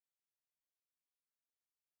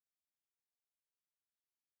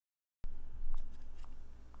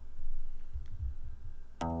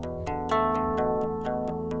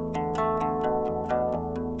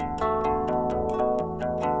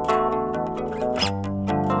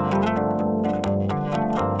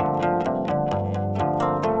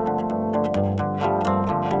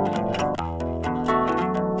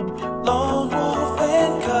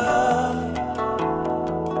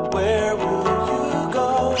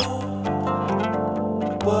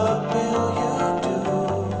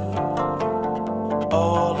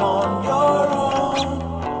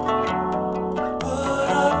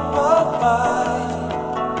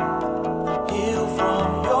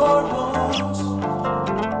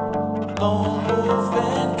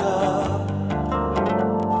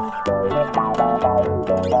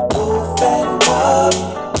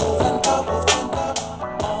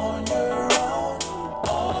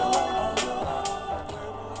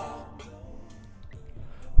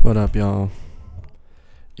What up, y'all?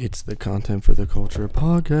 It's the Content for the Culture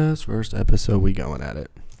podcast. First episode, we going at it.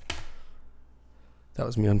 That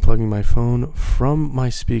was me unplugging my phone from my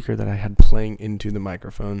speaker that I had playing into the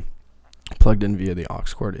microphone, plugged in via the aux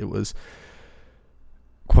cord. It was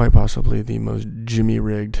quite possibly the most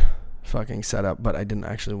Jimmy-rigged fucking setup, but I didn't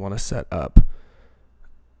actually want to set up.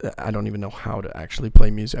 I don't even know how to actually play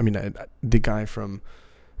music. I mean, the guy from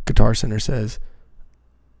Guitar Center says,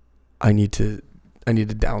 I need to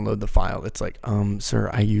download the file. It's like, sir,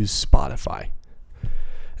 I use Spotify.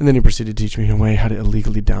 And then he proceeded to teach me a way how to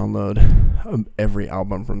illegally download every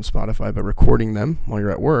album from Spotify by recording them while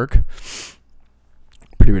you're at work.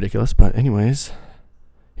 Pretty ridiculous, but anyways,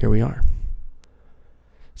 here we are.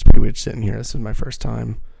 It's pretty weird sitting here. This is my first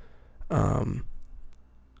time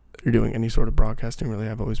doing any sort of broadcasting, really.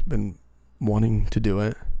 I've always been wanting to do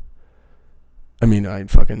it. I mean, I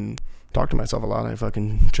fucking talk to myself a lot. I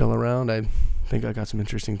fucking chill around. I think I got some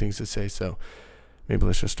interesting things to say, so maybe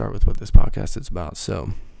let's just start with what this podcast is about.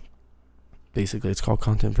 So basically, it's called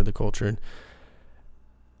Content for the Culture.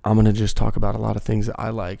 I'm going to just talk about a lot of things that I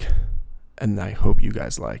like, and I hope you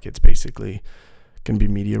guys like. It's basically going to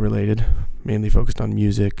be media related, mainly focused on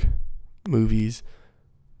music, movies,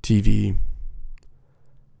 TV,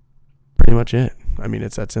 pretty much it. I mean,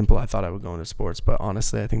 it's that simple. I thought I would go into sports, but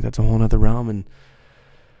honestly, I think that's a whole other realm, and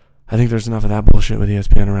I think there's enough of that bullshit with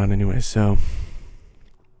ESPN around anyway, so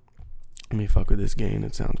let me fuck with this game.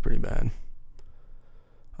 It sounds pretty bad.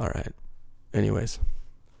 Alright. Anyways.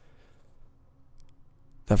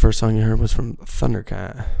 That first song you heard was from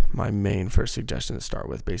Thundercat. My main first suggestion to start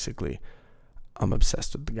with. Basically, I'm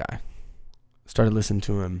obsessed with the guy. Started listening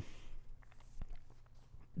to him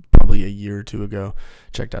probably a year or two ago.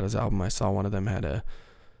 Checked out his album. I saw one of them had a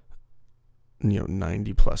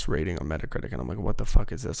 90 plus rating on Metacritic, and I'm like, what the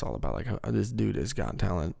fuck is this all about? Like, this dude has got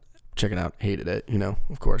talent. Check it out. Hated it,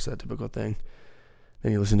 of course, that typical thing.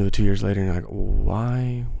 Then you listen to it 2 years later and you're like,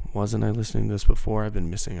 why wasn't I listening to this before? I've been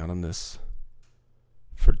missing out on this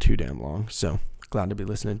for too damn long. So glad to be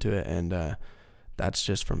listening to it. And that's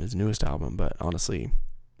just from his newest album. But honestly,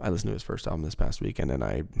 I listened to his first album this past week, and then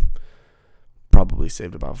I probably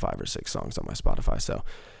saved about 5 or 6 songs on my Spotify. So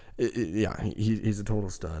he's a total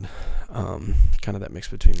stud. Kind of that mix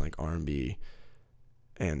between like R&B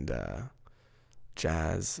and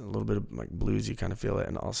jazz, a little bit of like blues, you kind of feel it,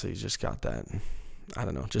 and also he's just got that, I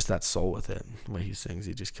don't know, just that soul with it. The way he sings,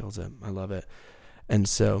 he just kills it. I love it. And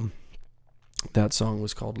so that song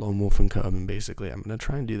was called Lone Wolf and Cub, and basically I'm going to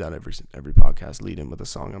try and do that every podcast, lead in with a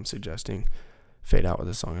song I'm suggesting, fade out with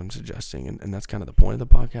a song I'm suggesting, and that's kind of the point of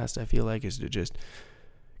the podcast, I feel like, is to just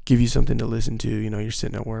give you something to listen to. You're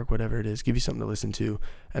sitting at work, whatever it is, give you something to listen to,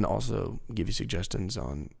 and also give you suggestions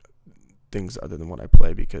on things other than what I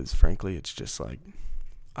play, because frankly, it's just like,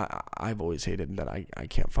 I've always hated that I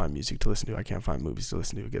can't find music to listen to. I can't find movies to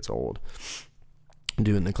listen to. It gets old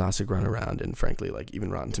doing the classic run around, and frankly, like,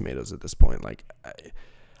 even Rotten Tomatoes at this point, like,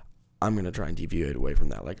 I'm going to try and deviate away from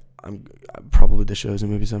that. Like, I'm probably the shows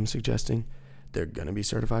and movies I'm suggesting, they're going to be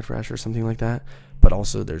certified fresh or something like that, but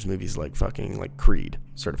also there's movies like fucking like Creed,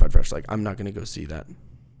 certified fresh. Like, I'm not going to go see that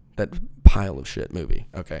pile of shit movie,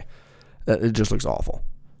 okay? It just looks awful.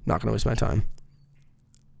 Not going to waste my time.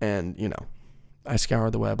 And, I scour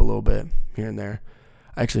the web a little bit here and there.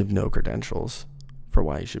 I actually have no credentials for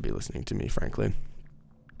why you should be listening to me, frankly.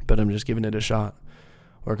 But I'm just giving it a shot.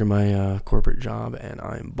 Working my corporate job, and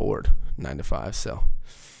I'm bored 9 to 5. So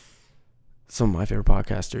some of my favorite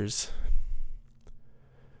podcasters,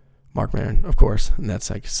 Mark Maron, of course. And that's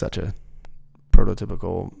like such a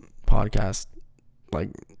prototypical podcast, like,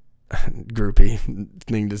 groupie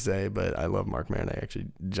thing to say, but I love Mark Maron. I actually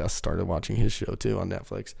just started watching his show too on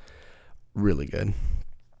Netflix. Really good.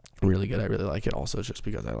 I really like it. Also, just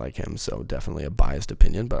because I like him, so definitely a biased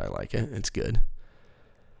opinion, but I like it. It's good.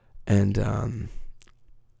 And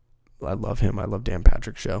I love him. I love Dan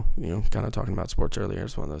Patrick's show. Kind of talking about sports earlier.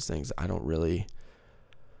 It's one of those things. I don't really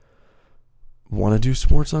want to do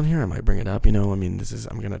sports on here. I might bring it up. I'm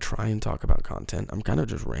going to try and talk about content. I'm kind of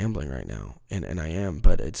just rambling right now, and I am,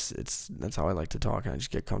 but that's how I like to talk, and I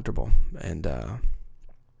just get comfortable. And I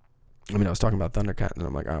was talking about Thundercat, and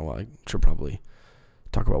I'm like, oh, well, I should probably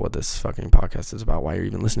talk about what this fucking podcast is about, why you're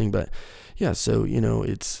even listening. But yeah, so,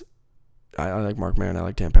 I like Mark Maron, I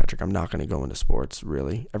like Dan Patrick. I'm not going to go into sports,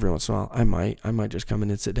 really. Every once in a while, I might just come in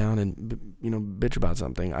and sit down and, bitch about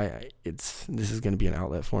something. This is going to be an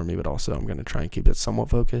outlet for me, but also I'm going to try and keep it somewhat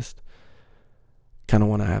focused. Kind of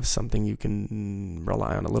want to have something you can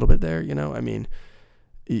rely on a little bit there,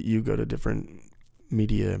 You go to different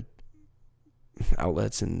media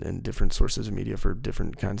outlets and different sources of media for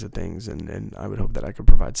different kinds of things, and I would hope that I could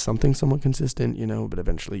provide something somewhat consistent, but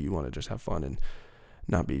eventually you want to just have fun and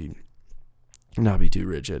not be too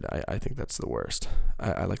rigid. I think that's the worst.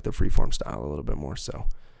 I like the freeform style a little bit more, so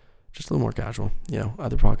just a little more casual.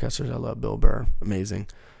 Other podcasters I love, Bill Burr, amazing.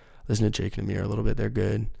 Listen to Jake and Amir a little bit, they're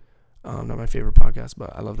good. Not my favorite podcast,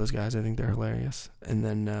 but I love those guys. I think they're hilarious. And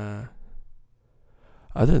then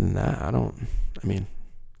other than that, I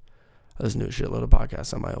listen to a shitload of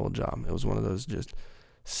podcasts on my old job. It was one of those just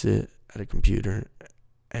sit at a computer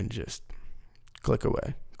and just click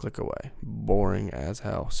away. Boring as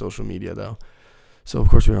hell. Social media, though. So, of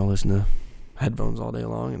course, we all listen to headphones all day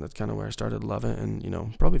long, and that's kind of where I started to love it. And,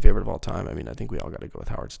 probably favorite of all time. I think we all got to go with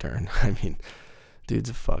Howard Stern.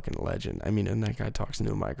 Dude's a fucking legend. And that guy talks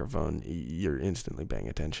into a microphone, you're instantly paying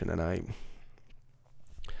attention. And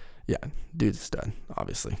dude's a stud,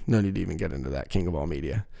 obviously. No need to even get into that. King of all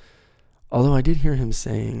media. Although I did hear him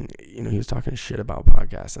saying, he was talking shit about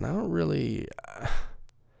podcasts, and I don't really...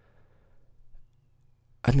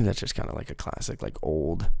 I think that's just kind of like a classic, like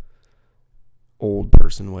old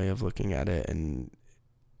person way of looking at it, and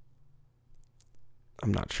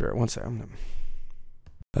I'm not sure. One second,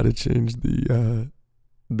 how to change the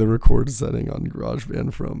record setting on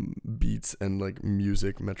GarageBand from beats and like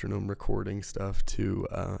music metronome recording stuff to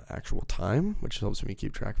actual time, which helps me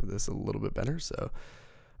keep track of this a little bit better. So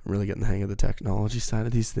I'm really getting the hang of the technology side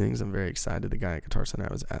of these things. I'm very excited. The guy at Guitar Center,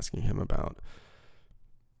 I was asking him about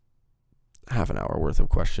half an hour worth of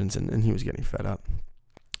questions, and he was getting fed up.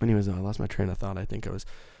 Anyways, I lost my train of thought. I think I was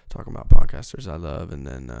talking about podcasters I love, and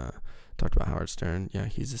then talked about Howard Stern. Yeah,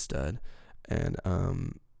 he's a stud. And let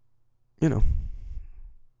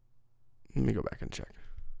me go back and check.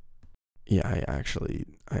 Yeah, I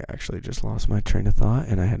actually just lost my train of thought,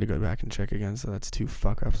 and I had to go back and check again. So that's 2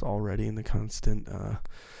 fuck ups already in the constant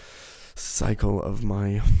cycle of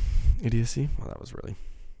my idiocy. Well, that was really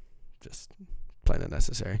just plain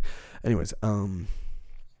unnecessary. Anyways, back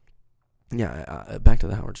to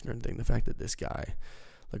the Howard Stern thing. The fact that this guy,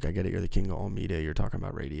 look, I get it, you're the king of all media, you're talking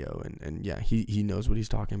about radio, and yeah, he knows what he's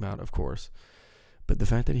talking about, of course. But the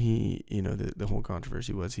fact that he, the whole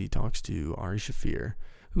controversy was he talks to Ari Shaffir,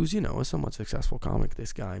 who's, a somewhat successful comic.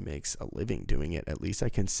 This guy makes a living doing it. At least I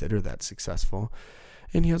consider that successful.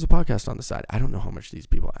 And he has a podcast on the side. I don't know how much these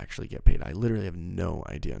people actually get paid. I literally have no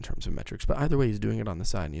idea in terms of metrics. But either way, he's doing it on the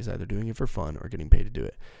side, and he's either doing it for fun or getting paid to do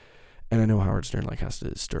it. And I know Howard Stern has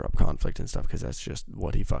to stir up conflict and stuff because that's just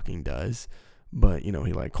what he fucking does. But, he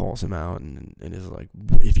calls him out and is like,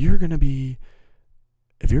 if you're going to be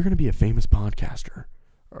a famous podcaster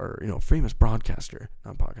or, famous broadcaster,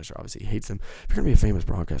 not podcaster, obviously he hates them. If you're going to be a famous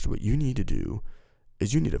broadcaster, what you need to do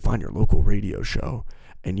is you need to find your local radio show.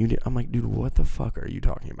 And I'm like, dude, what the fuck are you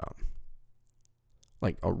talking about?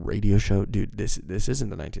 Like a radio show? Dude, this isn't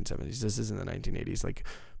the 1970s. This isn't the 1980s. Like,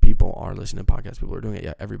 people are listening to podcasts. People are doing it.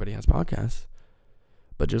 Yeah, everybody has podcasts.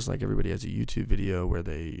 But just like everybody has a YouTube video where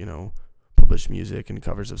they, publish music and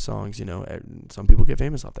covers of songs, and some people get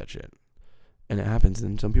famous off that shit. And it happens,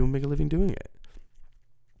 and some people make a living doing it.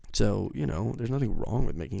 So, there's nothing wrong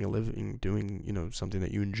with making a living doing, something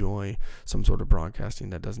that you enjoy, some sort of broadcasting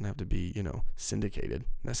that doesn't have to be, syndicated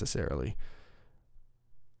necessarily.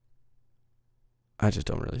 I just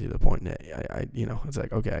don't really see the point in it. It's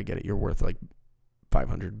like, okay, I get it. You're worth like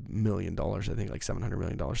 $500 million, I think like $700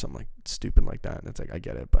 million, something like stupid like that. And it's like, I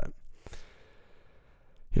get it, but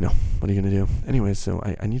what are you going to do? Anyways, so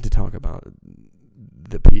I need to talk about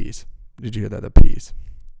the P's. Did you hear that? The P's.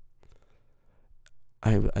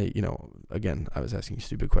 Again, I was asking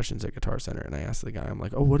stupid questions at Guitar Center, and I asked the guy, I'm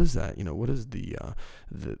like, oh, what is that? What is the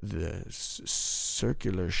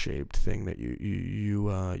circular shaped thing that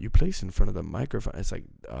you place in front of the microphone? It's like,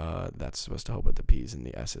 that's supposed to help with the P's and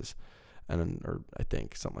the S's, or I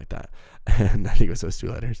think something like that. And I think it was those 2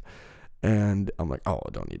 letters. And I'm like, oh,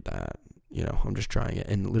 I don't need that. I'm just trying it.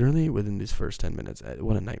 And literally within these first 10 minutes,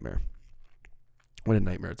 what a nightmare. What a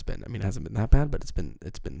nightmare it's been. It hasn't been that bad, but it's been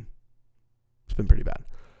pretty bad.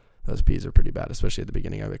 Those P's are pretty bad, especially at the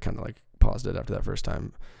beginning. I kind of like paused it after that first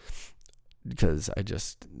time because I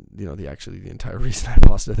just, the entire reason I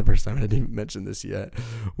paused it the first time, I didn't even mention this yet,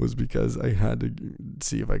 was because I had to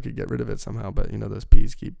see if I could get rid of it somehow. But, those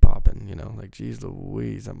P's keep popping, like, geez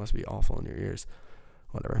Louise, that must be awful in your ears.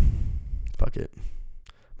 Whatever. Fuck it.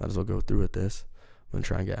 Might as well go through with this. I'm going to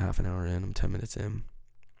try and get half an hour in. I'm 10 minutes in.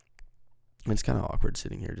 And it's kind of awkward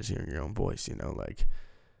sitting here just hearing your own voice, like,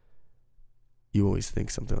 you always think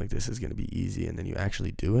something like this is going to be easy, and then you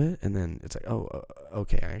actually do it, and then it's like, oh,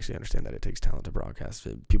 okay, I actually understand that it takes talent to broadcast.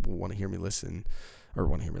 People want to hear me listen, or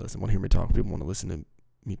want to hear me talk. People want to listen to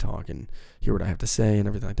me talk and hear what I have to say and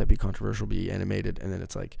everything like that, be controversial, be animated. And then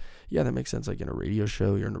it's like, yeah, that makes sense. Like in a radio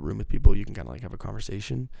show, you're in a room with people, you can kind of like have a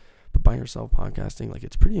conversation. But by yourself podcasting, like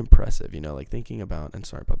it's pretty impressive, like thinking about, and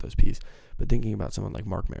sorry about those P's, but thinking about someone like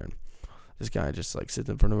Marc Maron. This guy just like sits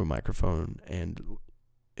in front of a microphone and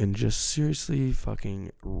just seriously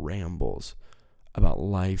fucking rambles about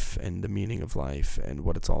life and the meaning of life and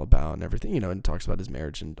what it's all about and everything, and talks about his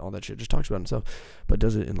marriage and all that shit, just talks about himself, but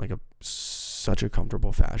does it in like such a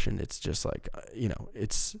comfortable fashion. It's just like,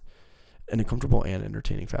 it's in a comfortable and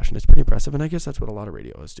entertaining fashion. It's pretty impressive. And I guess that's what a lot of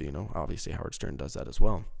radio hosts do, obviously Howard Stern does that as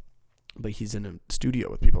well, but he's in a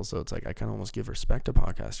studio with people. So it's like, I kind of almost give respect to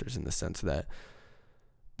podcasters in the sense that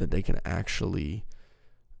they can actually,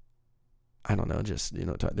 I don't know, just,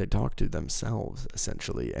 they talk to themselves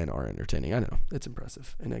essentially and are entertaining. I don't know. It's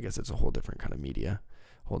impressive. And I guess it's a whole different kind of media,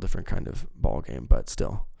 whole different kind of ball game, but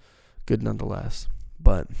still good nonetheless.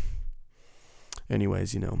 But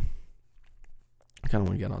anyways, I kind of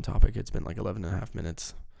want to get on topic. It's been like 11 and a half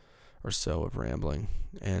minutes or so of rambling,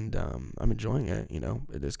 and I'm enjoying it.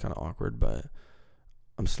 It is kind of awkward, but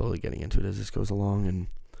I'm slowly getting into it as this goes along. And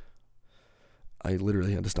I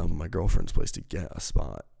literally had to stop at my girlfriend's place to get a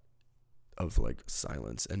spot of like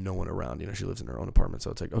silence and no one around. She lives in her own apartment, so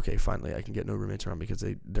it's like, okay, finally I can get no roommates around because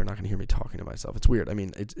they're not gonna hear me talking to myself. It's weird. I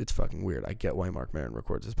mean, it's fucking weird. I get why Marc Maron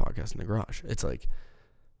records his podcast in the garage. It's like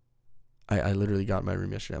I literally got in my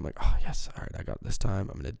room yesterday. I'm like, oh yes, all right, I got this time.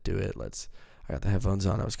 I'm gonna do it. I got the headphones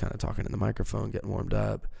on. I was kind of talking in the microphone, getting warmed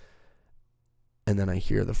up, and then I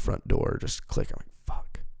hear the front door just click. I'm like,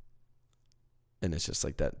 fuck. And it's just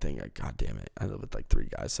like that thing, like, God damn it. I live with like 3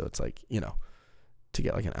 guys, so it's like, to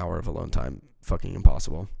get like an hour of alone time, fucking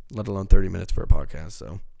impossible, let alone 30 minutes for a podcast.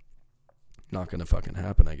 So not going to fucking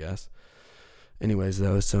happen, I guess. Anyways,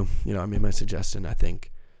 though, so, I made my suggestion. I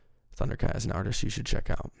think Thundercat is an artist you should check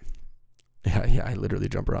out. Yeah, I literally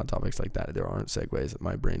jump around topics like that. There aren't segues.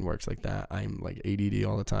 My brain works like that. I'm like ADD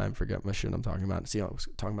all the time, forget my shit I'm talking about. See, I was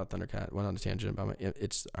talking about Thundercat, went on a tangent about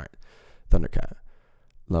it's, all right, Thundercat,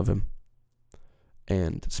 love him.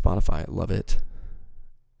 And Spotify, love it.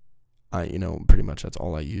 Pretty much that's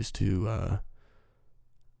all I use to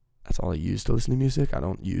listen to music. I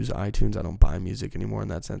don't use iTunes. I don't buy music anymore in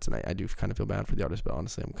that sense. And I do kind of feel bad for the artist, but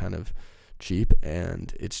honestly, I'm kind of cheap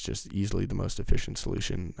and it's just easily the most efficient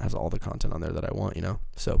solution. It has all the content on there that I want,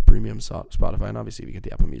 So premium Spotify, and obviously if you get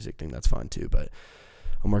the Apple Music thing, that's fine too. But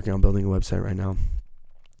I'm working on building a website right now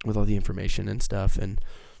with all the information and stuff and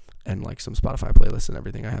like some Spotify playlists and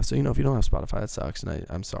everything I have. So, if you don't have Spotify, that sucks. And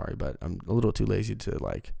I'm sorry, but I'm a little too lazy to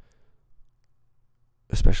like,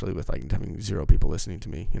 especially with like having 0 people listening to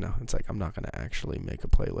me, it's like I'm not going to actually make a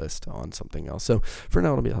playlist on something else. So for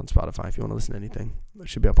now, it'll be on Spotify. If you want to listen to anything, it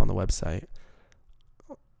should be up on the website.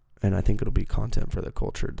 And I think it'll be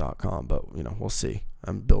contentfortheculture.com, but we'll see.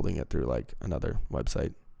 I'm building it through like another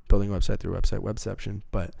website, building a website through Webception.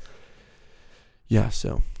 But yeah,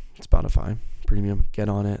 so Spotify premium, get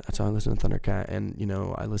on it. That's how I listen to Thundercat. And,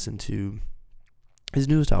 I listened to his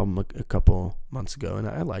newest album a couple months ago, and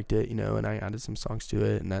I liked it, and I added some songs to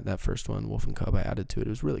it, and that first one, Wolf and Cub, I added to it. It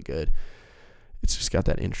was really good. It's just got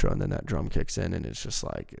that intro, and then that drum kicks in, and it's just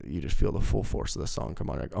like, you just feel the full force of the song come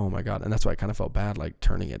on, like, oh my God. And that's why I kind of felt bad, like,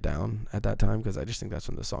 turning it down at that time, because I just think that's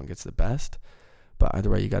when the song gets the best. But either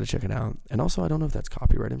way, you got to check it out. And also, I don't know if that's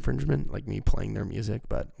copyright infringement, like me playing their music,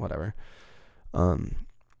 but whatever.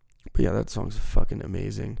 But yeah, that song's fucking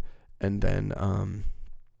amazing. And then,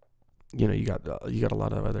 you got a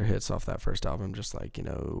lot of other hits off that first album, just like,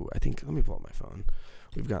 I think, let me pull up my phone.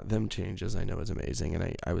 We've got Them Changes, I know is amazing,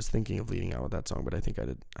 and I was thinking of leading out with that song, but I think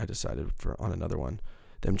I decided on another one.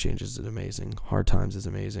 Them Changes is amazing. Hard Times is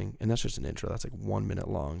amazing, and that's just an intro. That's like 1 minute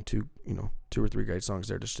long. 2 or 3 great songs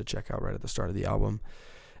there just to check out right at the start of the album.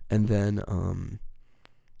 And then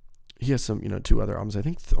he has some 2 other albums. I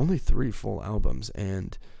think only 3 full albums,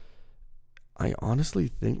 and I honestly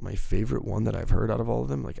think my favorite one that I've heard out of all of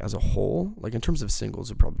them, like as a whole, like in terms of singles,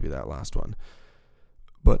 would probably be that last one.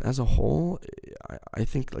 But as a whole, I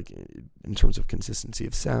think like in terms of consistency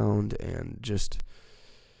of sound and just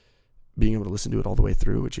being able to listen to it all the way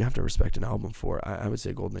through, which you have to respect an album for, I would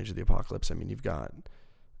say Golden Age of the Apocalypse. I mean, you've got,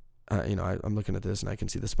 I'm looking at this and I can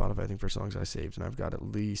see the Spotify thing for songs I saved, and I've got at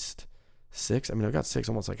least 6. I mean, I've got 6,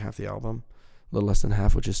 almost like half the album. A little less than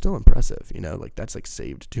half, which is still impressive, like that's like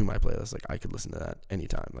saved to my playlist. Like I could listen to that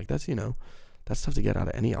anytime. Like that's, that's tough to get out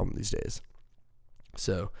of any album these days.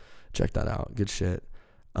 So check that out. Good shit.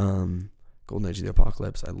 Golden Age of the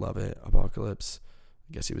Apocalypse. I love it. Apocalypse.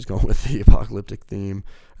 I guess he was going with the apocalyptic theme.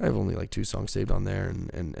 I have only like 2 songs saved on there, and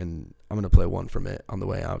I'm going to play one from it on the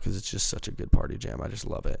way out because it's just such a good party jam. I just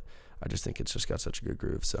love it. I just think it's just got such a good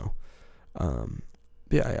groove. So,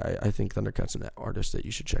 yeah, I think Thundercat's an artist that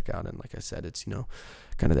you should check out. And like I said, it's,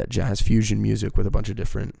 kind of that jazz fusion music with a bunch of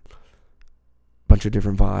different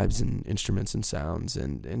vibes and instruments and sounds,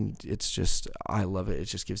 and it's just, I love it. It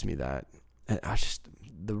just gives me that, and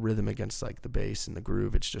the rhythm against like the bass and the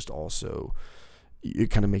groove, it's just also,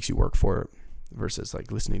 it kind of makes you work for it, versus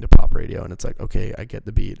like listening to pop radio and it's like, okay, I get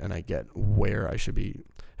the beat and I get where I should be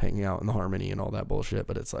hanging out in the harmony and all that bullshit,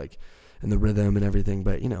 but it's like, and the rhythm and everything,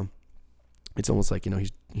 but it's almost like,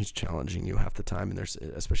 he's challenging you half the time. And there's,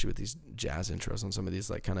 especially with these jazz intros on some of these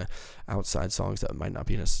like kind of outside songs that might not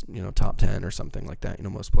be in a, top 10 or something like that.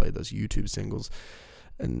 Most play those YouTube singles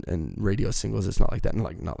and radio singles. It's not like that. And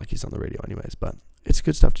like, not like he's on the radio anyways, but it's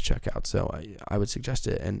good stuff to check out. So I would suggest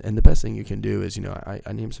it. And the best thing you can do is, I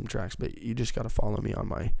named some tracks, but you just got to follow me on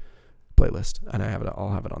my playlist, and I'll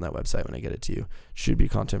have it on that website when I get it to you. Should be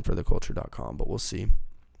contentfortheculture.com, but we'll see.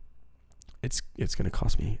 It's going to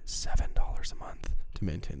cost me $7 a month to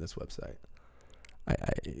maintain this website.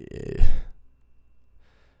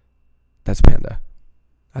 That's Panda.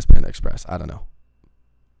 That's Panda Express. I don't know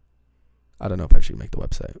if I should make the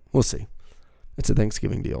website. We'll see. It's a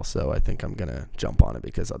Thanksgiving deal, so I think I'm going to jump on it,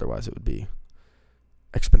 because otherwise it would be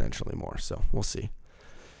exponentially more. So we'll see.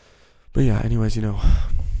 But yeah, anyways,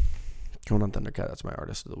 going on Thundercat, that's my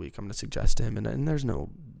artist of the week. I'm going to suggest him, and there's no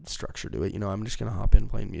structure to it. I'm just going to hop in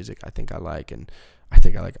playing music I think I like, and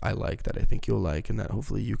I like that I think you'll like, and that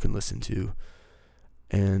hopefully you can listen to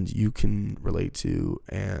and you can relate to,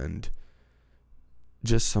 and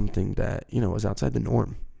just something that, is outside the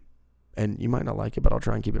norm. And you might not like it, but I'll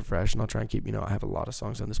try and keep it fresh, and I'll try and keep, I have a lot of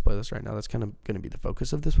songs on this playlist right now. That's kind of going to be the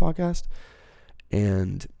focus of this podcast.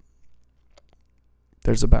 And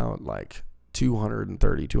there's about like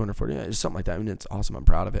 230, 240, something like that. I mean, it's awesome. I'm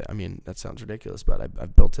proud of it. I mean, that sounds ridiculous, but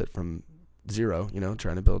I've built it from zero,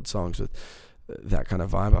 trying to build songs with that kind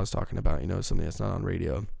of vibe I was talking about, something that's not on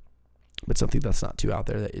radio, but something that's not too out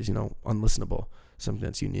there, that is, unlistenable, something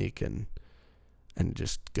that's unique and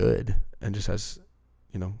just good, and just has,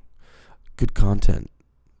 good content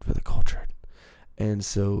for the culture. And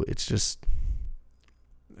so it's just,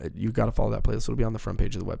 you got to follow that playlist. It'll be on the front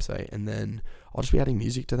page of the website, and then I'll just be adding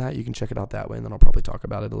music to that. You can check it out that way, and then I'll probably talk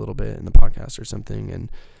about it a little bit in the podcast or something, and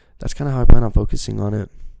that's kind of how I plan on focusing on it.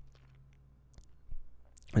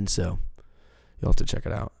 And so you'll have to check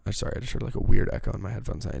it out. I'm sorry, I just heard like a weird echo in my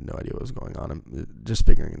headphones. I had no idea what was going on. I'm just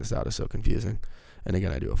figuring this out is so confusing. And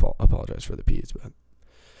again, I do apologize for the P's. But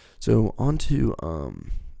so on to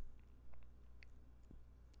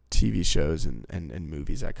TV shows and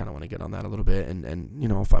movies. I kind of want to get on that a little bit,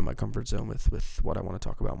 and I'll find my comfort zone with what I want to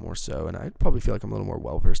talk about more so. And I probably feel like I'm a little more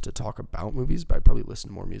well-versed to talk about movies, but I probably listen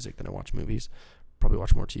to more music than I watch movies. Probably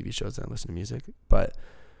watch more TV shows than I listen to music. But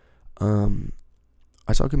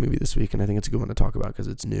I saw a good movie this week, and I think it's a good one to talk about because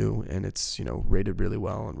it's new, and it's, rated really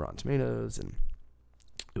well on Rotten Tomatoes, and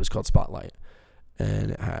it was called Spotlight.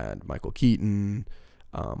 And it had Michael Keaton,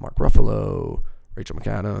 Mark Ruffalo, Rachel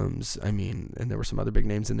McAdams, and there were some other big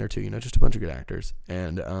names in there too, just a bunch of good actors,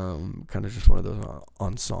 and kind of just one of those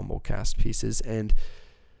ensemble cast pieces. And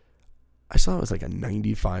I saw it was like a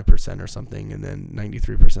 95% or something, and then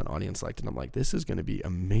 93% audience liked it. And I'm like, this is going to be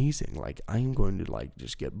amazing. Like, I am going to like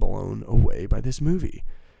just get blown away by this movie.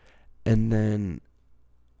 And then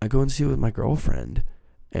I go and see it with my girlfriend,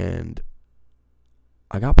 and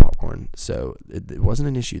I got popcorn, so it wasn't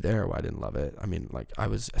an issue there why I didn't love it. I mean, like, I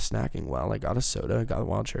was snacking well. I got a soda, I got a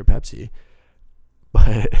wild cherry Pepsi,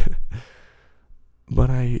 but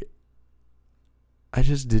I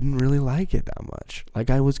just didn't really like it that much. Like,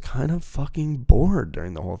 I was kind of fucking bored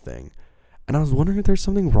during the whole thing, and I was wondering if there's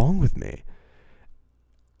something wrong with me.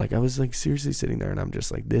 Like, I was like seriously sitting there, and I'm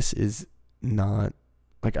just like, this is not,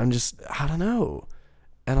 like, I don't know.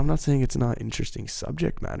 And I'm not saying it's not interesting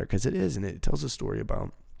subject matter, because it is, and it tells a story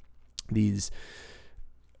about these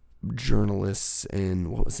journalists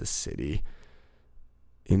in, what was this city?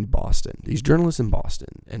 In Boston. These journalists in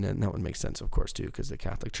Boston, and then that would make sense, of course, too, because the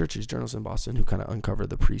Catholic Church, these journalists in Boston who kind of uncover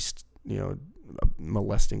the priest,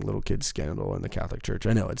 molesting little kids scandal in the Catholic Church.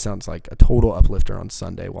 I know, it sounds like a total uplifter on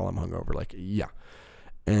Sunday while I'm hungover, like, yeah.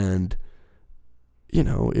 And, I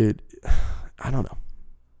don't know.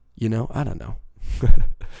 I don't know.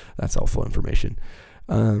 That's helpful information.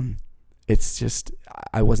 It's just,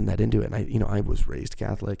 I wasn't that into it. And I was raised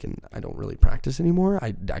Catholic, and I don't really practice anymore.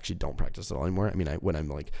 I actually don't practice at all anymore. I mean, when I'm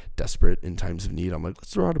like desperate in times of need, I'm like,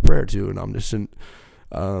 let's throw out a prayer to an omniscient,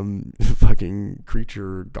 fucking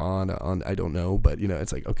creature, God, I don't know. But,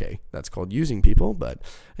 it's like, okay, that's called using people. But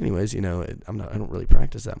anyways, I don't really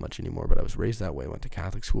practice that much anymore, but I was raised that way. Went to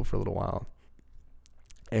Catholic school for a little while.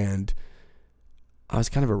 And I was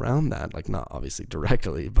kind of around that, like, not obviously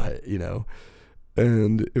directly, but,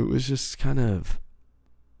 And it was just kind of,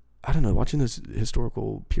 I don't know, watching those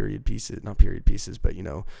historical period pieces, not period pieces, but,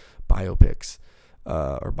 biopics,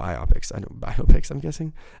 or biopics, I know, biopics, I'm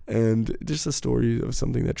guessing, and just a story of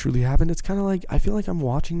something that truly happened. It's kind of like, I feel like I'm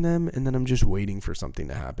watching them and then I'm just waiting for something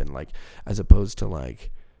to happen, like, as opposed to,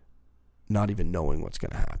 like, not even knowing what's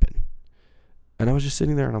going to happen. And I was just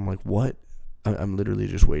sitting there and I'm like, what? I'm literally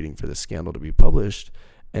just waiting for this scandal to be published.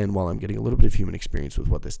 And while I'm getting a little bit of human experience with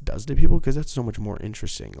what this does to people, because that's so much more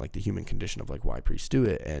interesting, like the human condition of like why priests do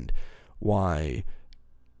it and why,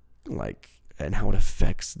 like, and how it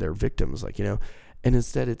affects their victims, like, and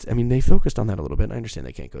instead they focused on that a little bit. And I understand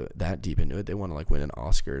they can't go that deep into it. They want to like win an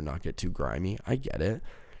Oscar and not get too grimy. I get it.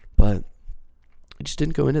 But it just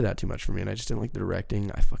didn't go into that too much for me. And I just didn't like the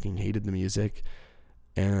directing. I fucking hated the music.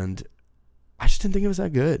 And I just didn't think it was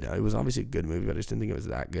that good. It was obviously a good movie, but I just didn't think it was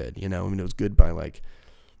that good. It was good by like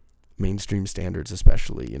mainstream standards,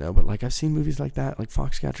 especially, but like I've seen movies like that, like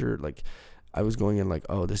Foxcatcher, like I was going in like,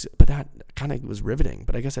 oh, this, but that kind of was riveting,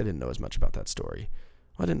 but I guess I didn't know as much about that story.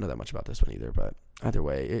 Well, I didn't know that much about this one either, but either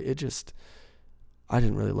way, it just, I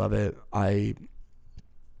didn't really love it. I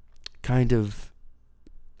kind of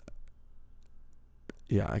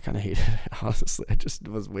hated it, honestly. I just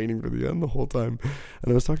was waiting for the end the whole time,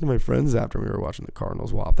 and I was talking to my friends after we were watching the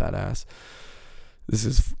Cardinals whop that ass. This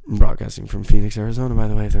is broadcasting from Phoenix, Arizona, by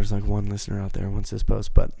the way, if there's like one listener out there once this posts,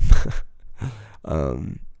 but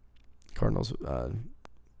Cardinals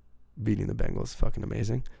beating the Bengals, fucking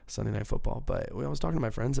amazing. Sunday Night Football. But I was talking to my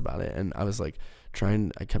friends about it, and I was like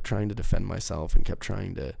I kept trying to defend myself and kept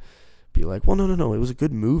trying to be like, well, no, it was a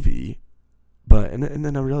good movie. But, and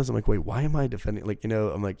then I realized, I'm like, wait, why am I defending? Like,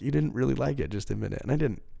 I'm like, you didn't really like it, just admit it. And I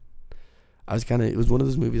didn't. It was one of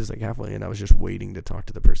those movies like halfway in, I was just waiting to talk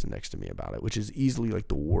to the person next to me about it, which is easily like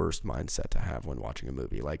the worst mindset to have when watching a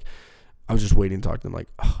movie. Like, I was just waiting to talk to them like,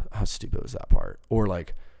 oh, how stupid was that part? Or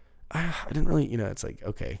like, I didn't really, it's like,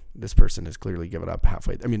 okay, this person has clearly given up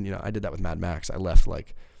halfway. I mean, I did that with Mad Max. I left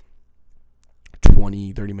like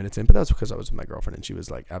 20, 30 minutes in, but that's because I was with my girlfriend and she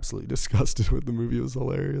was like absolutely disgusted with the movie. It was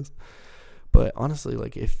hilarious. But honestly,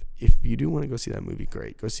 like if you do want to go see that movie,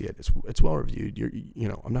 great, go see it. It's well reviewed.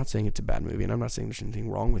 I'm not saying it's a bad movie, and I'm not saying there's anything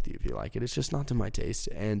wrong with you if you like it. It's just not to my taste.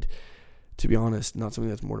 And to be honest, not something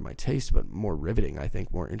that's more to my taste, but more riveting, I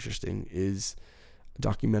think, more interesting, is a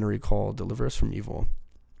documentary called Deliver Us from Evil.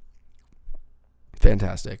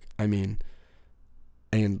 Fantastic. I mean,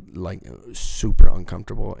 and like super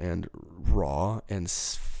uncomfortable and raw and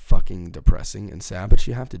fucking depressing and sad, but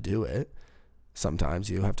you have to do it. Sometimes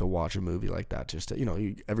you have to watch a movie like that just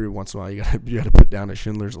to, every once in a while you gotta put down a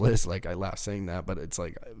Schindler's List. Like, I laugh saying that, but it's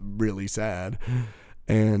like really sad.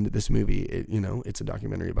 And this movie, it's a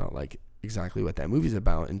documentary about like exactly what that movie's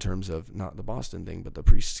about in terms of not the Boston thing, but the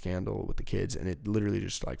priest scandal with the kids. And it literally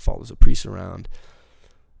just like follows a priest around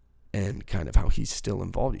and kind of how he's still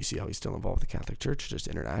involved. You see how he's still involved with the Catholic Church just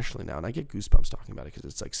internationally now. And I get goosebumps talking about it because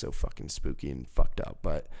it's like so fucking spooky and fucked up.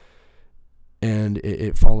 And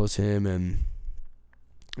it follows him and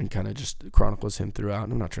kind of just chronicles him throughout.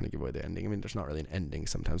 And I'm not trying to give away the ending. I mean, there's not really an ending.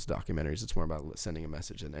 Sometimes documentaries, it's more about sending a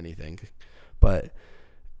message than anything. But,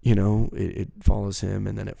 it follows him,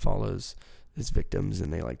 and then it follows his victims,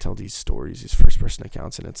 and they like tell these stories, these first person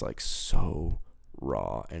accounts, and it's like so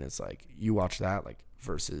raw. And it's like, you watch that like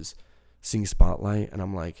versus seeing Spotlight, and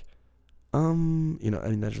I'm like,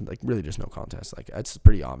 there's like really just no contest. Like, it's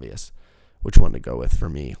pretty obvious which one to go with for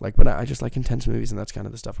me. Like, but I just like intense movies, and that's kind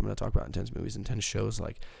of the stuff I'm going to talk about. Intense movies, intense shows.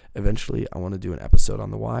 Like, eventually I want to do an episode on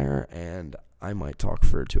The Wire, and I might talk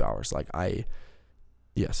for 2 hours. Like,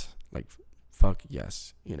 fuck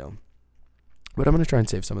yes, but I'm going to try and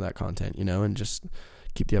save some of that content, and just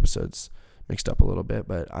keep the episodes mixed up a little bit.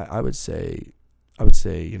 But I would say,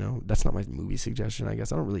 that's not my movie suggestion. I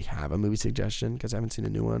guess I don't really have a movie suggestion because I haven't seen a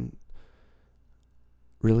new one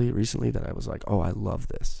really recently that I was like, oh, I love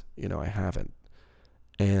this. I haven't.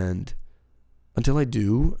 And until I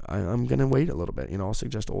do, I'm going to wait a little bit. I'll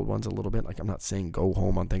suggest old ones a little bit. Like, I'm not saying go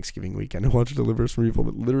home on Thanksgiving weekend and watch Deliver Us from Evil,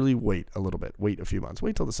 but literally wait a little bit. Wait a few months.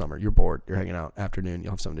 Wait till the summer. You're bored. You're hanging out. Afternoon.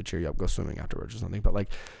 You'll have something to cheer you up. Go swimming afterwards or something. But,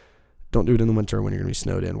 like, don't do it in the winter when you're going to be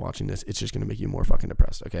snowed in watching this. It's just going to make you more fucking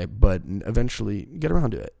depressed, okay? But eventually, get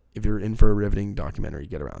around to it. If you're in for a riveting documentary,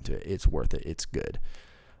 get around to it. It's worth it. It's good.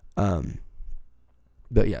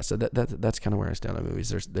 But yeah, so that's kind of where I stand on movies.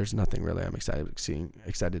 There's nothing really I'm excited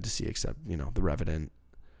to see except, The Revenant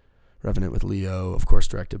with Leo, of course,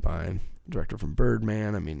 directed by director from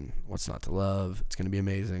Birdman. I mean, what's not to love? It's going to be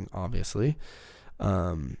amazing, obviously.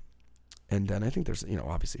 And then I think there's,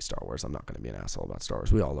 obviously Star Wars. I'm not going to be an asshole about Star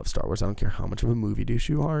Wars. We all love Star Wars. I don't care how much of a movie douche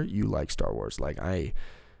you are. You like Star Wars. Like,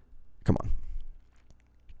 come on.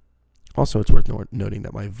 Also, it's worth noting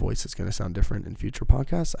that my voice is going to sound different in future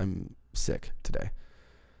podcasts. I'm sick today.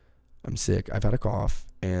 I'm sick. I've had a cough,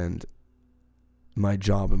 and my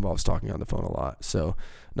job involves talking on the phone a lot. So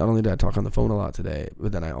not only did I talk on the phone a lot today,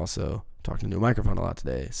 but then I also talked into a microphone a lot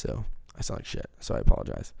today. So I sound like shit. So I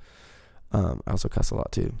apologize. I also cuss a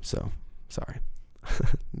lot too. So sorry.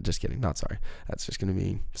 Just kidding. Not sorry. That's just going to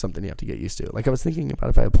be something you have to get used to. Like, I was thinking about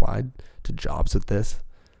if I applied to jobs with this.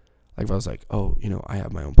 Like, if I was like, oh, I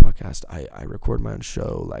have my own podcast. I record my own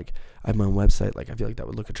show. Like, I have my own website. Like, I feel like that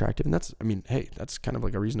would look attractive. And hey, that's kind of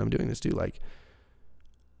like a reason I'm doing this too. Like,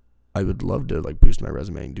 I would love to like boost my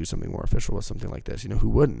resume and do something more official with something like this. Who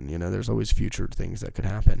wouldn't? There's always future things that could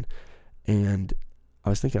happen. And I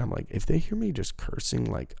was thinking, I'm like, if they hear me just cursing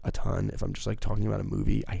like a ton, if I'm just like talking about a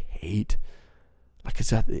movie I hate, like,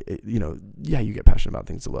 is that, yeah, you get passionate about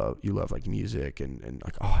things you love like music and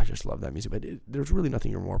like, oh, I just love that music. But there's really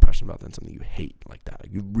nothing you're more passionate about than something you hate like that.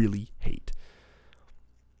 Like, you really hate.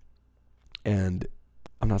 And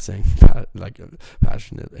I'm not saying like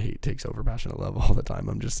passionate hate takes over passionate love all the time.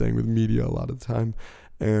 I'm just saying with media a lot of the time.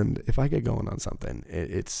 And if I get going on something,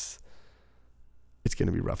 it's going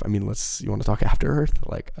to be rough. I mean, you want to talk After Earth?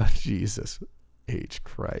 Like, Jesus H.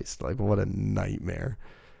 Christ. Like, what a nightmare.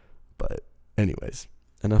 But anyways,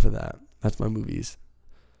 enough of that. That's my movies.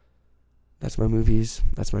 That's my music.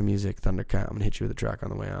 Thundercat. I'm going to hit you with a track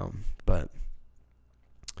on the way out. But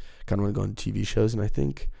kind of want to go into TV shows, and I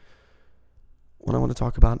think what I want to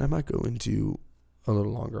talk about, and I might go into a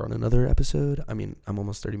little longer on another episode. I mean, I'm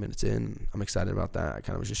almost 30 minutes in. I'm excited about that. I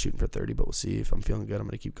kind of was just shooting for 30, but we'll see. If I'm feeling good, I'm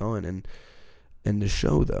going to keep going. And the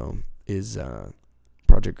show, though, is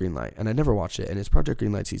Project Greenlight. And I never watched it, and it's Project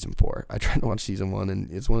Greenlight Season 4. I tried to watch Season 1,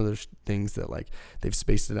 and it's one of those things that, like, they've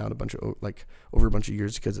spaced it out over a bunch of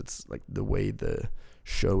years because it's, like, the way the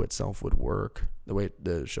show itself would work. The way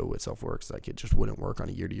the show itself works, like, it just wouldn't work on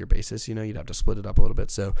a year-to-year basis. You'd have to split it up a little bit.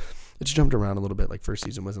 So it's jumped around a little bit. Like, first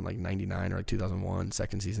season was in, like, 99 or, like, 2001.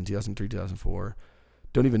 Second season, 2003, 2004.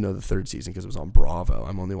 Don't even know the third season because it was on Bravo.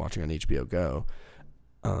 I'm only watching on HBO Go.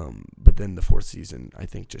 But then the fourth season, I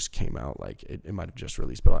think, just came out. Like, it might have just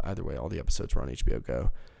released, but either way, all the episodes were on HBO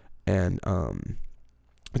Go. And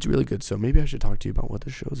it's really good. So maybe I should talk to you about what the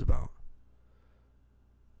show's about.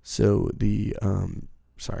 So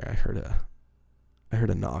sorry, I heard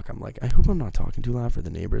a knock. I'm like, I hope I'm not talking too loud for the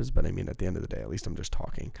neighbors, but I mean, at the end of the day, at least I'm just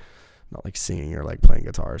talking, not like singing or like playing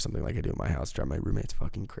guitar or something like I do at my house. Drive my roommates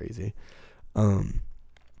fucking crazy.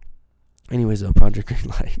 Anyways, Project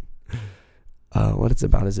Greenlight. What it's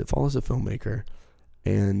about is it follows a filmmaker,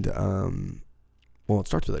 and it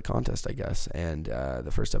starts with a contest, I guess, and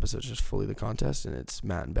the first episode is just fully the contest, and it's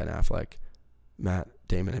Matt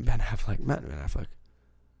Damon and Ben Affleck.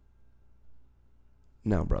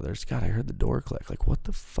 No, brothers. God, I heard the door click. Like, what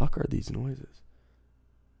the fuck are these noises?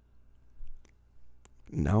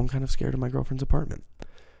 Now I'm kind of scared of my girlfriend's apartment.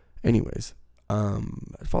 Anyways,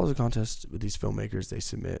 it follows a contest with these filmmakers. They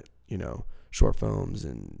submit, short films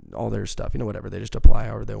and all their stuff, whatever. They just apply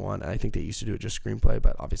however they want. And I think they used to do it just screenplay,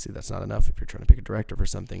 but obviously that's not enough if you're trying to pick a director for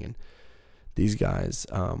something. And these guys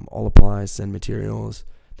all apply, send materials.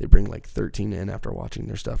 They bring like 13 in after watching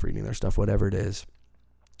their stuff, reading their stuff, whatever it is.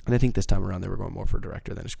 And I think this time around they were going more for a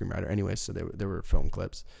director than a screenwriter. Anyways, so they were film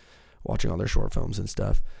clips, watching all their short films and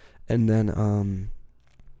stuff. And then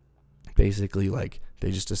basically, like, they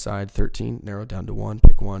just decide 13, narrow it down to one,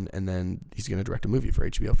 pick one, and then he's going to direct a movie for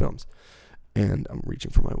HBO Films. And I'm reaching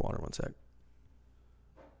for my water, one sec.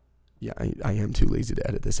 Yeah, I am too lazy to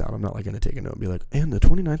edit this out. I'm not like going to take a note and be like, and the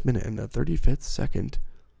 29th minute and the 35th second.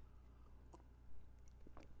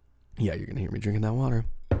 Yeah, you're going to hear me drinking that water.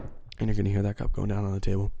 And you're going to hear that cup going down on the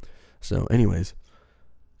table. So anyways,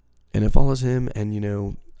 and it follows him. And,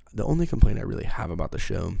 the only complaint I really have about the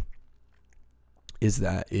show is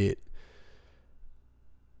that it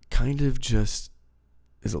kind of just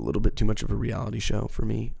is a little bit too much of a reality show for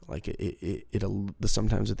me. Like,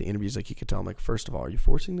 sometimes at the interviews, like, you could tell, I'm like, first of all, are you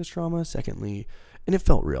forcing this drama? Secondly, and it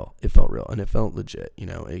felt real. And it felt legit.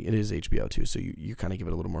 It is HBO too. So you kind of give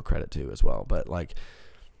it a little more credit too as well. But, like,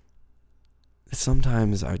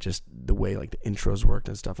 sometimes the way, like, the intros worked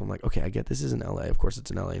and stuff, I'm like, okay, I get this is in LA. Of course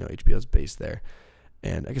it's in LA, HBO's based there.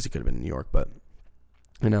 And I guess it could have been in New York, but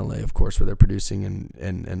in LA, of course, where they're producing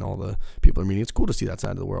and all the people are meeting. It's cool to see that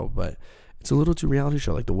side of the world, but it's a little too reality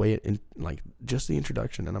show, like the way like just the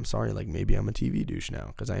introduction. And I'm sorry, like, maybe I'm a TV douche now,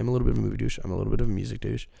 because I am a little bit of a movie douche. I'm a little bit of a music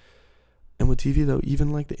douche. And with TV, though,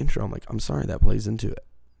 even like the intro, I'm like, I'm sorry, that plays into it.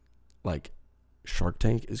 Like, Shark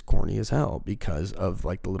Tank is corny as hell because of,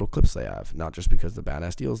 like, the little clips they have, not just because of the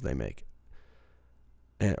badass deals they make.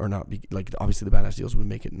 Like, obviously the badass deals would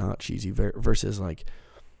make it not cheesy versus, like,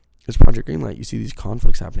 this Project Greenlight, you see these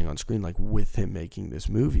conflicts happening on screen, like with him making this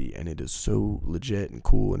movie, and it is so legit and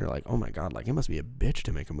cool. And you're like, oh my god, like it must be a bitch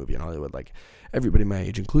to make a movie in Hollywood. Like everybody my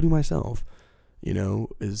age, including myself, you know,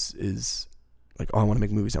 is like, oh, I want to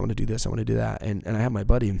make movies. I want to do this. I want to do that. And I have my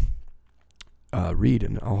buddy Reed,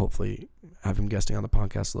 and I'll hopefully have him guesting on the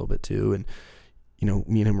podcast a little bit too. And you know,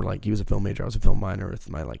 me and him were like, he was a film major, I was a film minor with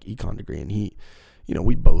my like econ degree, and he, you know,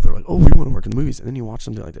 we both are like, oh, we want to work in the movies. And then you watch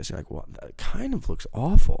something like this, you're like, well, that kind of looks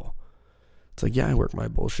awful. It's like, yeah, I work my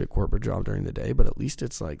bullshit corporate job during the day, but at least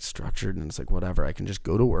it's like structured and it's like whatever. I can just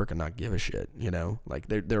go to work and not give a shit, you know? Like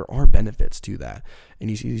there are benefits to that. And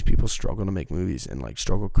you see these people struggle to make movies and like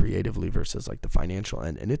struggle creatively versus like the financial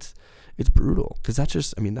end. And it's brutal because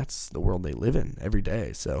that's the world they live in every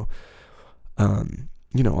day. So,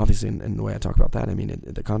 you know, obviously in the way I talk about that, I mean,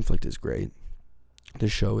 the conflict is great. The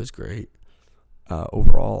show is great.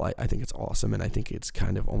 Overall, I think it's awesome, and I think it's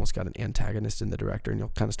kind of almost got an antagonist in the director, and you'll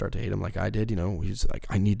kind of start to hate him like I did. You know, he's like,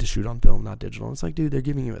 I need to shoot on film, not digital. And it's like, dude, they're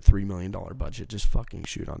giving you a $3 million budget. Just fucking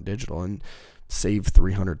shoot on digital and save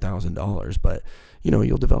 $300,000. But, you know,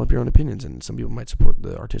 you'll develop your own opinions, and some people might support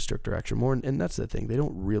the artistic direction more. And that's the thing. They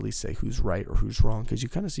don't really say who's right or who's wrong because you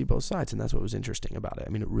kind of see both sides, and that's what was interesting about it. I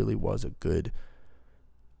mean, it really was a good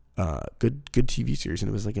TV series, and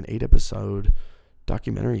it was like an 8-episode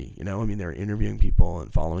documentary, you know. I mean, they're interviewing people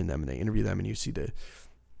and following them, and they interview them, and you see the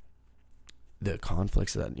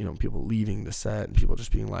conflicts that, you know, people leaving the set and people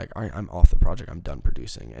just being like, all right, I'm off the project, I'm done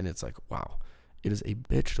producing. And it's like, wow, it is a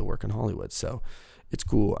bitch to work in Hollywood. So it's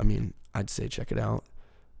cool. I mean, I'd say check it out.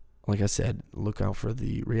 Like I said, look out for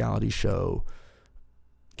the reality show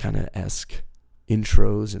kind of esque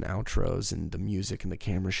intros and outros and the music and the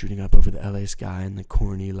camera shooting up over the LA sky and the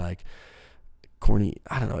corny,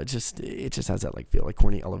 I don't know, it just has that like feel like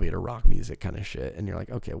corny elevator rock music kind of shit, and you're like,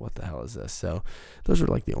 okay, what the hell is this? So those are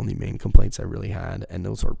like the only main complaints I really had, and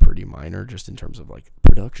those are pretty minor just in terms of like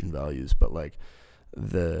production values, but like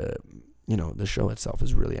the show itself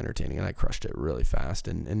is really entertaining, and I crushed it really fast,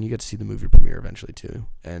 and you get to see the movie premiere eventually too.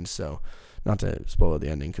 And so, not to spoil the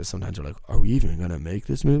ending, because sometimes they're like, are we even gonna make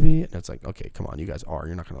this movie? And it's like, okay, come on, you guys are.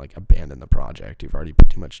 You're not gonna like abandon the project. You've already put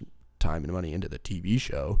too much time and money into the TV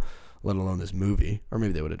show, let alone this movie. Or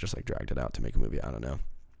maybe they would have just like dragged it out to make a movie. I don't know.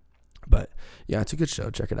 But yeah, it's a good show.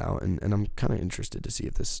 Check it out. And I'm kind of interested to see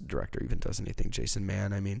if this director even does anything. Jason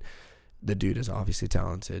Mann, I mean, the dude is obviously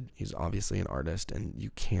talented. He's obviously an artist, and you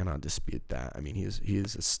cannot dispute that. I mean, he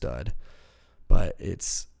is a stud. But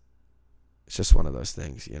it's just one of those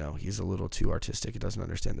things, you know. He's a little too artistic. He doesn't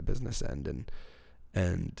understand the business end,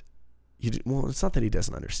 and it's not that he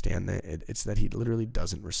doesn't understand it. It's that he literally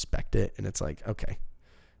doesn't respect it. And it's like, okay,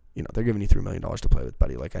 you know, they're giving you $3 million to play with,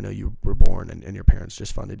 buddy. Like, I know you were born and your parents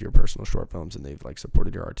just funded your personal short films, and they've like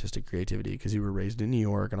supported your artistic creativity because you were raised in New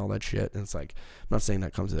York and all that shit. And it's like, I'm not saying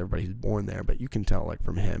that comes with everybody who's born there, but you can tell like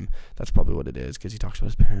from him, that's probably what it is, because he talks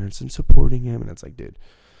about his parents and supporting him. And it's like, dude,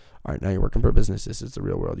 all right, now you're working for a business. This is the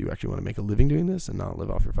real world. You actually want to make a living doing this and not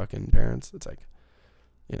live off your fucking parents. It's like,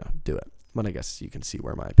 you know, do it. But I guess you can see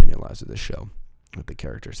where my opinion lies with this show, with the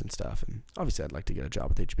characters and stuff. And obviously I'd like to get a job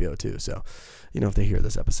with HBO too. So, you know, if they hear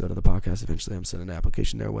this episode of the podcast, eventually I'm sending an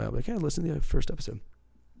application their way. I'll be like, hey, listen to the first episode.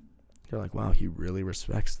 They're like, wow, he really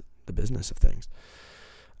respects the business of things.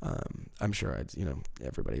 I'm sure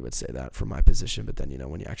everybody would say that from my position, but then, you know,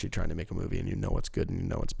 when you're actually trying to make a movie and you know what's good and you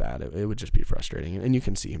know what's bad, it would just be frustrating. And you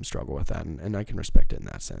can see him struggle with that, and I can respect it in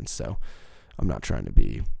that sense. So I'm not trying to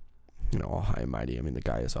be, you know, all high and mighty. I mean, the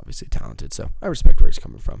guy is obviously talented, so I respect where he's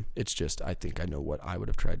coming from. It's just, I think I know what I would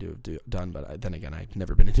have tried to have done, but then again, I've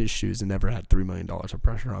never been in his shoes and never had $3 million of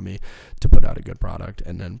pressure on me to put out a good product,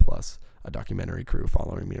 and then plus a documentary crew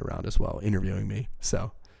following me around as well, interviewing me.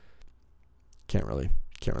 So can't really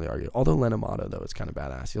argue. Although Len Amato, though, is kind of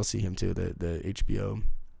badass. You'll see him too, the HBO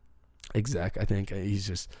exec. I think he's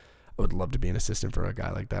just, I would love to be an assistant for a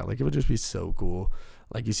guy like that. Like, it would just be so cool.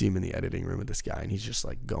 Like, you see him in the editing room with this guy, and he's just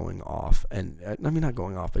like going off, and I mean, not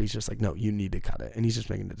going off, but he's just like, no, you need to cut it. And he's just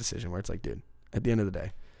making the decision where it's like, dude, at the end of the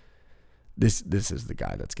day, this is the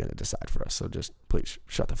guy that's going to decide for us. So just please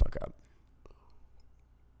shut the fuck up.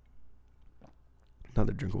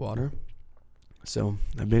 Another drink of water. So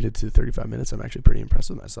I made it to 35 minutes. I'm actually pretty impressed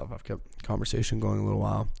with myself. I've kept conversation going a little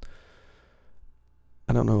while.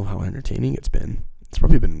 I don't know how entertaining it's been. It's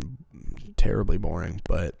probably been terribly boring,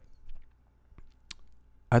 but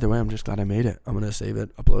either way, I'm just glad I made it. I'm going to save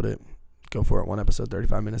it, upload it, go for it. One episode,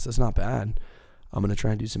 35 minutes. That's not bad. I'm going to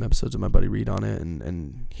try and do some episodes with my buddy Reed on it,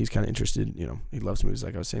 and he's kind of interested. You know, he loves movies,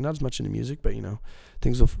 like I was saying, not as much into music, but, you know,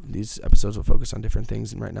 these episodes will focus on different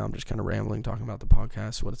things. And right now I'm just kind of rambling, talking about the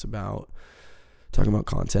podcast, what it's about, talking about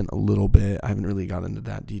content a little bit. I haven't really gotten into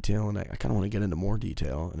that detail, and I kind of want to get into more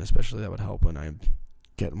detail, and especially that would help when I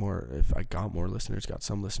get more, if I got more listeners, got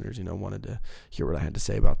some listeners, wanted to hear what I had to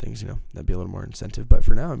say about things, that'd be a little more incentive. But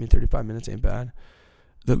for now, 35 minutes ain't bad.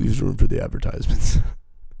 That leaves room for the advertisements.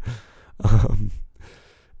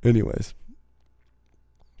 Anyways,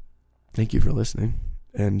 thank you for listening,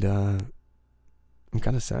 and I'm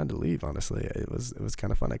kind of sad to leave, honestly. It was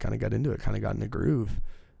kind of fun. I kind of got into it, kind of got in a groove.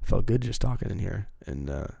 Felt good just talking in here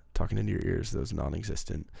and talking into your ears, those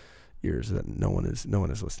non-existent ears that no one is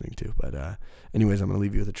listening to. But anyways, I'm gonna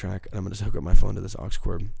leave you with a track, and I'm gonna just hook up my phone to this aux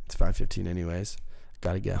cord. It's 5:15 anyways.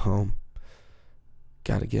 Gotta get home.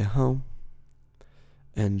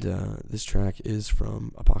 And this track is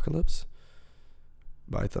from Apocalypse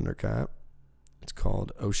by Thundercat. It's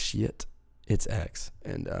called Oh Shit, It's X.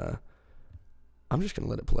 And I'm just gonna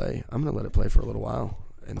let it play. I'm gonna let it play for a little while,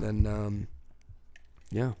 and then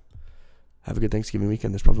yeah, have a good Thanksgiving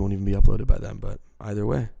weekend. This probably won't even be uploaded by then, but either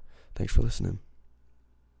way, thanks for listening.